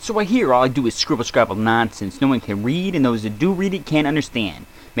So I hear all I do is scribble scrabble nonsense no one can read, and those that do read it can't understand.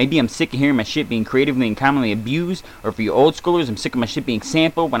 Maybe I'm sick of hearing my shit being creatively and commonly abused, or for you old schoolers, I'm sick of my shit being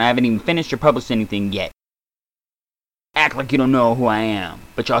sampled when I haven't even finished or published anything yet. Act like you don't know who I am.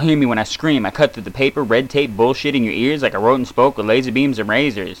 But y'all hear me when I scream. I cut through the paper, red tape, bullshit in your ears like I wrote and spoke with laser beams and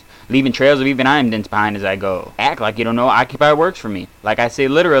razors, leaving trails of even I'm dents behind as I go. Act like you don't know Occupy works for me. Like I say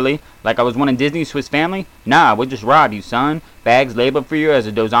literally, like I was one in Disney's Swiss Family. Nah, we'll just rob you, son. Bags labeled for you as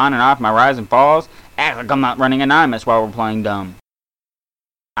it goes on and off my rise and falls. Act like I'm not running anonymous while we're playing dumb.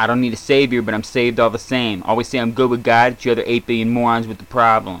 I don't need a savior, but I'm saved all the same. Always say I'm good with God, but you other 8 billion morons with the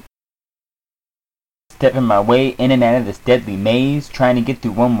problem. Stepping my way in and out of this deadly maze, trying to get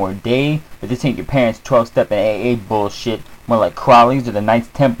through one more day, but this ain't your parents' 12-step and AA bullshit, more like Crawley's or the Knights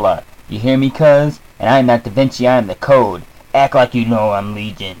Templar. You hear me, cuz? And I'm not Da Vinci, I'm the code. Act like you know I'm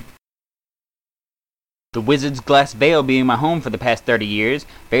Legion. The Wizard's glass veil being my home for the past 30 years,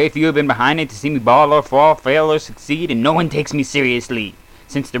 very few have been behind it to see me ball or fall, fail or succeed, and no one takes me seriously.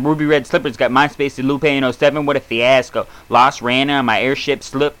 Since the ruby red slippers got MySpace to Lupe in 07, what a fiasco. Lost Rana on my airship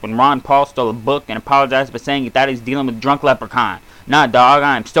slipped when Ron Paul stole a book and apologized by saying he thought he was dealing with a drunk leprechaun. Nah, dog,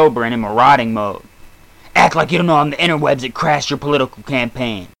 I'm sober and in marauding mode. Act like you don't know I'm the interwebs that crashed your political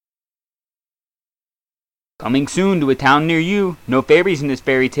campaign. Coming soon to a town near you. No fairies in this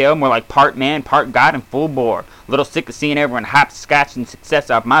fairy tale, more like part man, part god, and full bore. A little sick of seeing everyone hopscotch and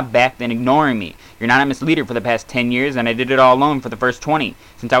success off my back then ignoring me. You're an anonymous leader for the past 10 years, and I did it all alone for the first 20.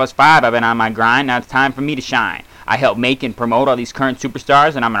 Since I was 5, I've been on my grind, now it's time for me to shine. I helped make and promote all these current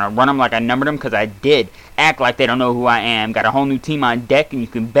superstars, and I'm gonna run them like I numbered them because I did. Act like they don't know who I am. Got a whole new team on deck, and you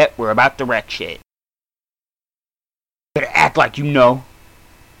can bet we're about to wreck shit. Better act like you know.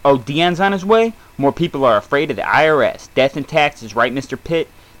 Oh, Dion's on his way? More people are afraid of the IRS. Death and taxes, right, Mr. Pitt?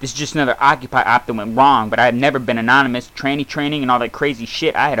 This is just another Occupy op that went wrong, but I've never been anonymous. Tranny training and all that crazy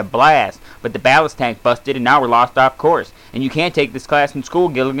shit, I had a blast. But the ballast tank busted and now we're lost off course. And you can't take this class in school,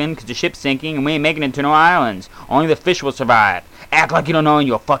 Gilligan, because the ship's sinking and we ain't making it to no islands. Only the fish will survive. Act like you don't know and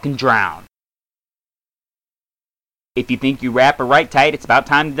you'll fucking drown. If you think you rap or write tight, it's about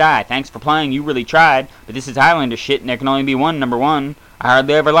time to die. Thanks for playing, you really tried. But this is Highlander shit and there can only be one number one. I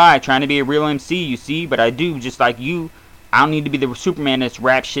hardly ever lie, trying to be a real MC, you see, but I do, just like you. I don't need to be the Superman that's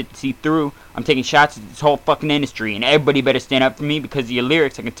rap shit to see through. I'm taking shots at this whole fucking industry, and everybody better stand up for me because of your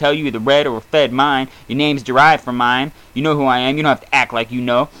lyrics. I can tell you either read or fed mine. Your name's derived from mine. You know who I am, you don't have to act like you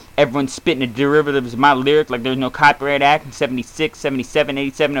know. Everyone's spitting the derivatives of my lyric like there's no Copyright Act in 76, 77,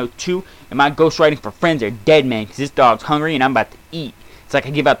 87, 02. And my ghostwriting for friends are dead, man, because this dog's hungry and I'm about to eat. It's like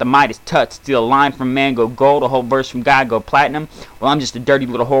I give out the Midas touch, steal a line from man, go gold, a whole verse from God, go platinum. Well, I'm just a dirty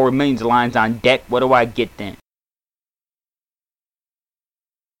little whore with millions of lines on deck. What do I get then?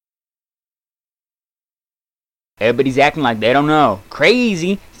 Everybody's acting like they don't know.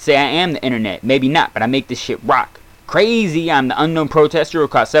 Crazy. Say I am the internet. Maybe not, but I make this shit rock. Crazy. I'm the unknown protester who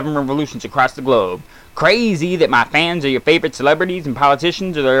caused 7 revolutions across the globe. Crazy that my fans are your favorite celebrities and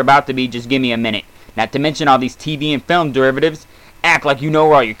politicians, or they're about to be. Just give me a minute. Not to mention all these TV and film derivatives. Act like you know,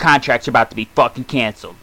 or all your contracts are about to be fucking canceled.